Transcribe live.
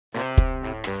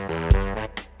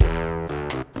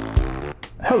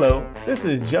Hello, this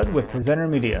is Judd with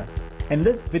PresenterMedia. In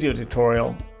this video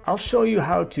tutorial, I'll show you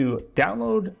how to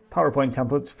download PowerPoint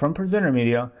templates from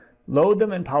PresenterMedia, load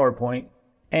them in PowerPoint,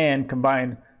 and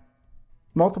combine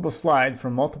multiple slides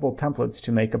from multiple templates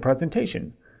to make a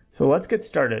presentation. So let's get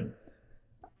started.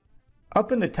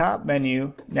 Up in the top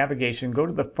menu, navigation, go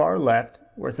to the far left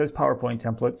where it says PowerPoint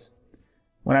templates.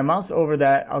 When I mouse over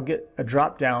that, I'll get a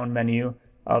drop-down menu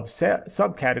of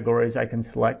subcategories I can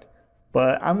select,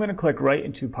 but I'm going to click right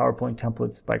into PowerPoint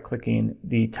templates by clicking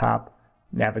the top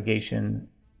navigation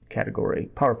category,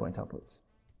 PowerPoint templates.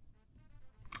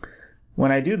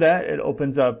 When I do that, it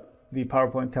opens up the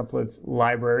PowerPoint templates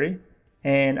library,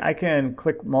 and I can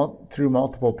click through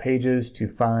multiple pages to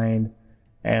find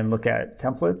and look at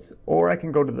templates, or I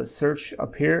can go to the search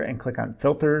up here and click on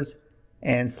filters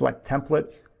and select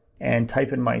templates and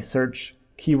type in my search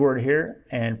keyword here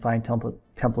and find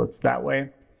templates that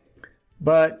way.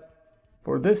 But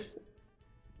for this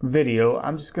video,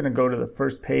 I'm just going to go to the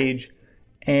first page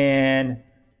and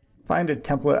find a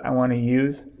template I want to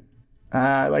use.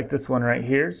 I like this one right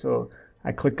here, so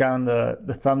I click on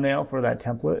the thumbnail for that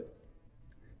template,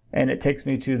 and it takes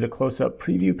me to the close-up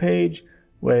preview page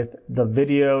with the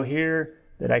video here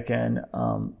that I can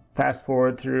fast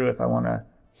forward through if I want to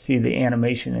see the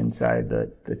animation inside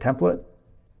the template.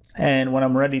 And when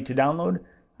I'm ready to download,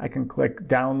 I can click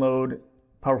download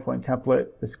PowerPoint template,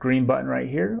 this green button right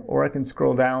here, or I can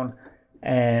scroll down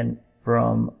and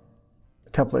from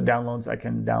template downloads I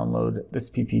can download this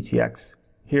PPTX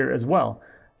here as well.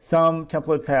 Some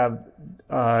templates have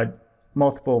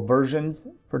multiple versions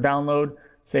for download,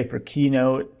 say for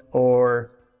Keynote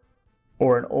or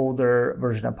an older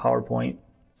version of PowerPoint,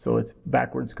 so it's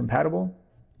backwards compatible.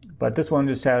 But this one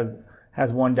just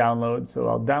has one download, so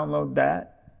I'll download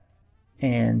that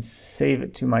and save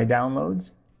it to my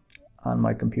downloads on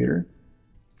my computer.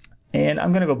 And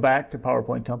I'm going to go back to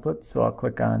PowerPoint templates, so I'll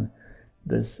click on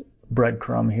this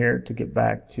breadcrumb here to get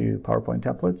back to PowerPoint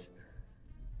templates.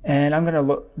 And I'm going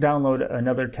to download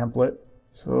another template,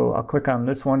 so I'll click on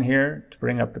this one here to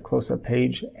bring up the close-up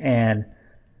page, and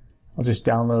I'll just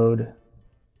download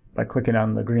by clicking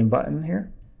on the green button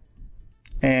here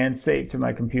and save to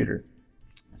my computer.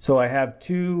 So I have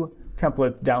two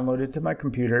templates downloaded to my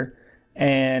computer,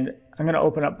 and I'm going to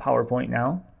open up PowerPoint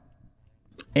now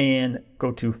and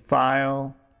go to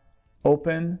File,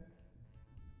 Open,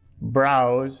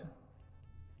 Browse,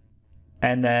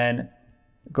 and then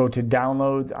go to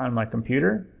Downloads on my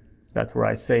computer. That's where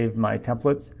I saved my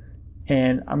templates,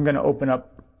 and I'm going to open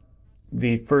up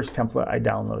the first template I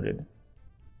downloaded.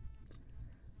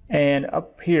 And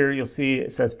up here you'll see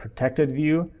it says Protected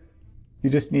View. You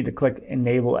just need to click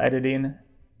Enable Editing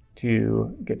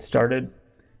to get started.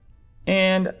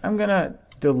 And I'm going to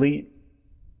delete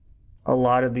a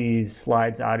lot of these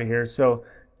slides out of here. So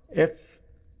if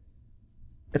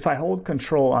I hold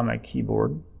Control on my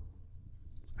keyboard,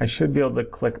 I should be able to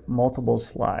click multiple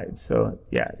slides. So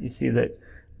yeah, you see that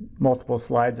multiple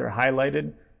slides are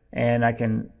highlighted, and I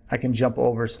can jump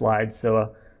over slides.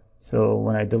 So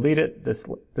when I delete it, this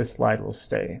slide will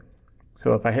stay.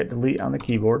 So if I hit delete on the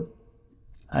keyboard,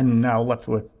 I'm now left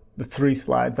with the 3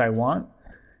 slides I want,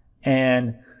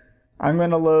 and I'm going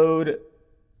to load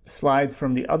slides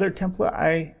from the other template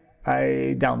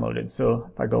I downloaded. So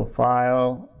if I go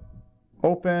File,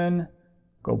 Open,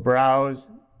 go Browse,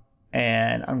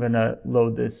 and I'm going to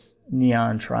load this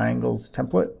neon triangles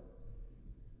template.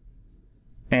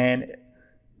 And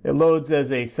it loads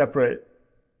as a separate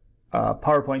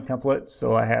PowerPoint template,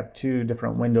 so I have 2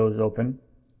 different windows open.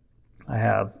 I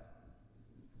have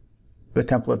the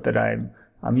template that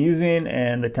I'm using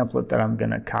and the template that I'm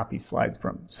going to copy slides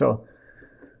from. So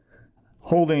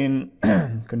holding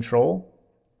Control,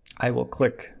 I will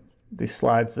click the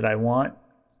slides that I want.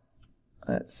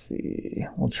 Let's see,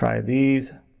 we'll try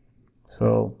these.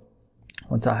 So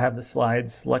once I have the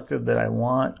slides selected that I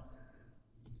want,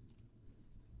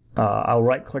 I'll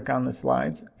right click on the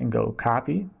slides and go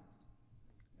copy,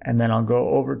 and then I'll go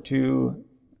over to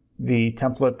the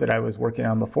template that I was working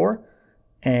on before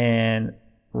and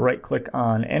right click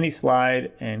on any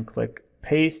slide and click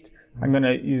paste. I'm going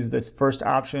to use this first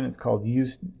option. It's called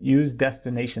use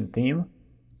destination theme.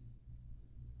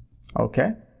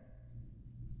 Okay.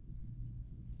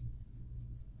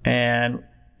 And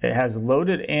it has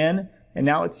loaded in, and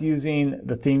now it's using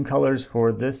the theme colors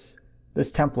for this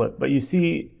template. But you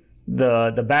see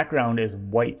the background is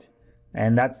white,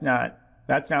 and that's not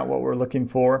what we're looking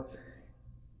for.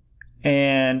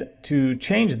 And to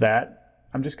change that,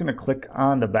 I'm just going to click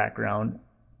on the background,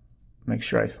 make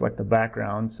sure I select the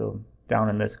background. So down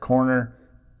in this corner,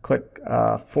 click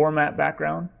Format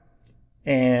Background,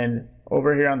 and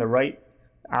over here on the right,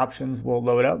 options will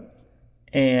load up,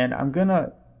 and I'm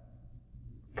gonna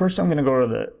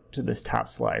go to this top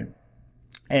slide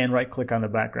and right click on the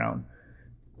background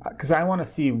because I want to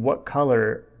see what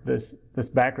color this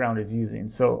background is using.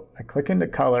 So I click into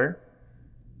color,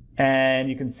 and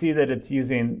you can see that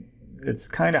it's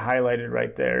kind of highlighted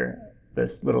right there,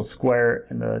 this little square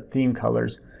in the theme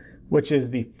colors, which is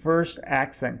the first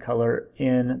accent color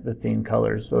in the theme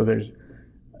colors. So there's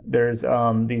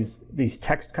these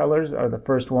text colors are the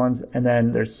first ones, and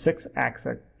then there's 6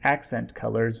 accent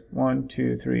colors, 1,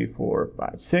 2, 3, 4,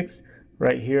 5, 6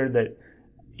 right here that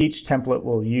each template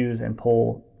will use and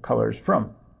pull colors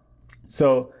from.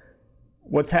 So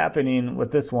what's happening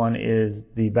with this one is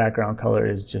the background color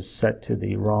is just set to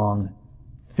the wrong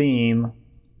theme.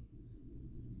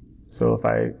 So if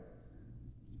I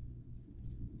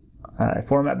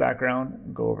format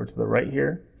background, go over to the right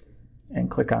here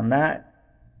and click on that,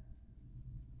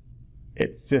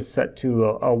 it's just set to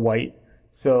a white.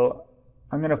 So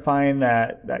I'm going to find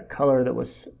that color that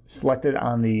was selected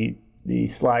on the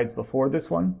slides before this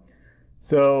one.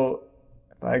 So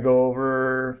if I go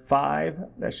over 5,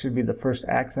 that should be the first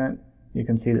accent. You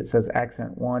can see that it says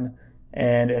accent 1,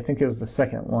 and I think it was the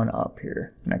second one up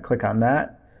here. And I click on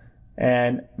that,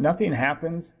 and nothing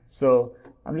happens. So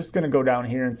I'm just going to go down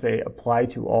here and say apply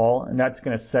to all, and that's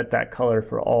going to set that color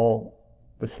for all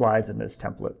the slides in this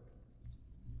template.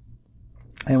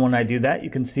 And when I do that, you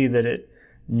can see that it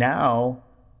now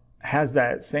has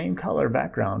that same color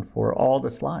background for all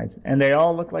the slides, and they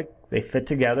all look like they fit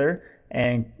together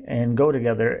and go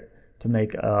together to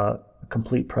make a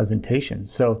complete presentation.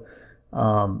 So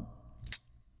and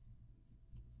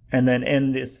then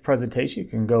in this presentation you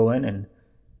can go in and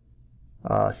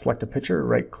select a picture,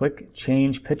 right click,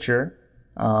 change picture.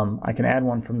 I can add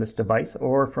one from this device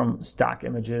or from stock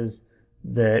images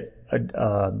that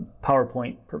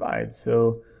PowerPoint provides.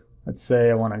 So let's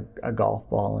say I want a golf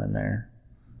ball in there.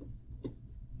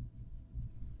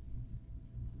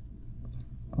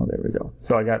 Oh, there we go.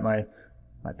 So I got my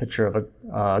picture of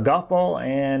a golf ball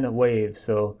and a wave.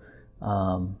 So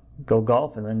go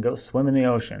golf and then go swim in the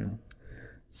ocean.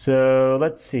 So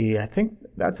let's see. I think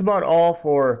that's about all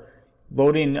for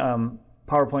loading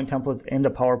PowerPoint templates into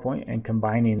PowerPoint and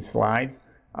combining slides.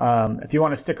 If you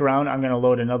want to stick around, I'm going to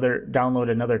download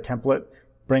another template,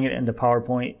 bring it into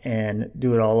PowerPoint, and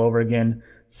do it all over again.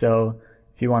 So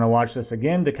if you want to watch this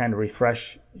again to kind of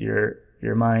refresh your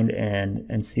mind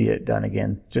and see it done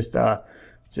again, just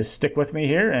stick with me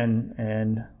here,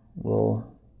 and we'll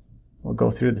go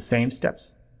through the same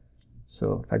steps.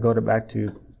 So if I go back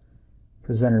to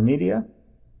PresenterMedia,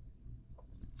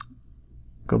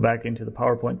 go back into the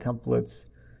PowerPoint templates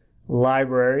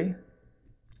library,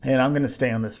 and I'm going to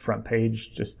stay on this front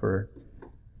page just for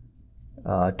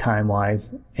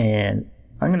time-wise, and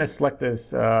I'm going to select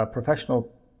this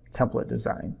professional template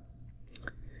design.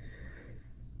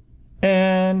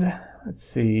 And let's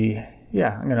see,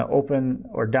 yeah, I'm going to open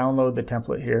or download the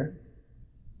template here,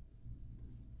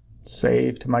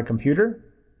 save to my computer,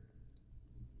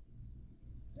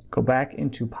 go back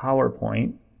into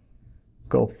PowerPoint,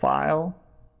 go File,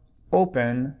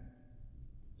 Open,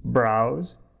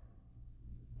 Browse,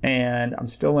 and I'm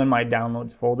still in my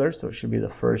Downloads folder, so it should be the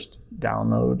first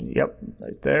download. Yep,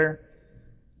 right there.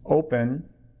 Open,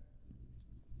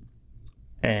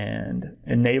 and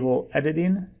enable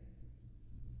editing.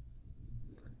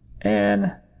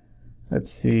 And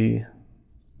let's see,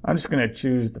 I'm just going to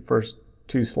choose the first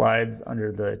 2 slides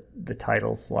under the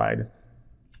title slide.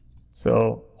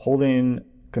 So holding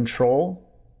Control,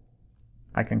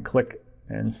 I can click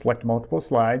and select multiple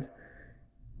slides,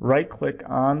 right click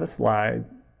on the slide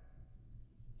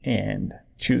and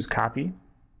choose copy.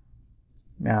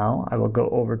 Now I will go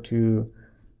over to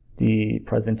the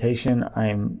presentation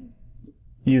I'm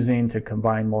using to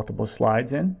combine multiple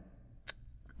slides in,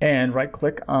 and right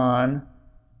click on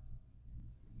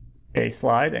a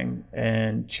slide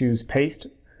and choose paste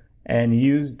and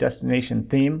use destination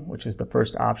theme, which is the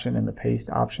first option in the paste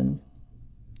options.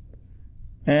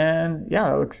 And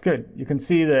yeah, it looks good. You can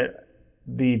see that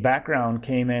the background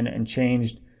came in and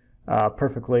changed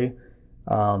perfectly,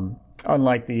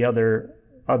 unlike the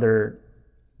other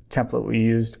template we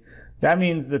used. That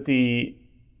means that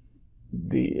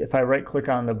if I right click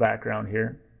on the background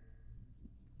here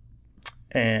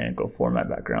and go format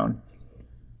background,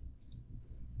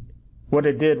 what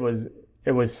it did was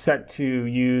it was set to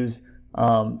use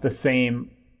the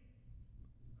same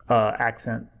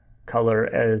accent color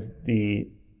as the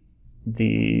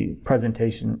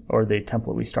presentation or the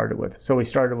template we started with. So we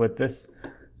started with this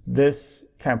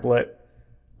template.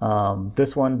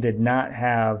 This one did not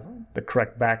have the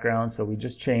correct background, so we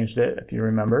just changed it, if you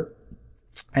remember.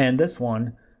 And this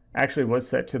one actually was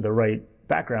set to the right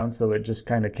background, so it just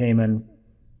kind of came in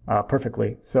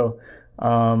perfectly. So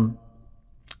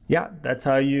yeah, that's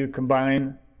how you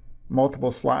combine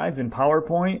multiple slides in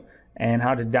PowerPoint, and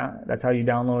that's how you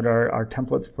download our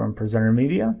templates from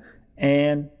PresenterMedia,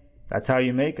 and that's how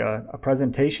you make a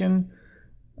presentation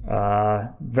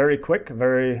very quick,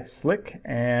 very slick,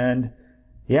 and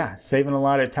yeah, saving a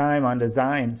lot of time on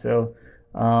design. So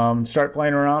start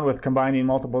playing around with combining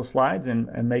multiple slides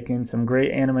and making some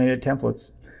great animated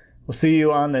templates. We'll see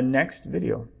you on the next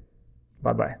video.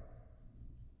 Bye-bye.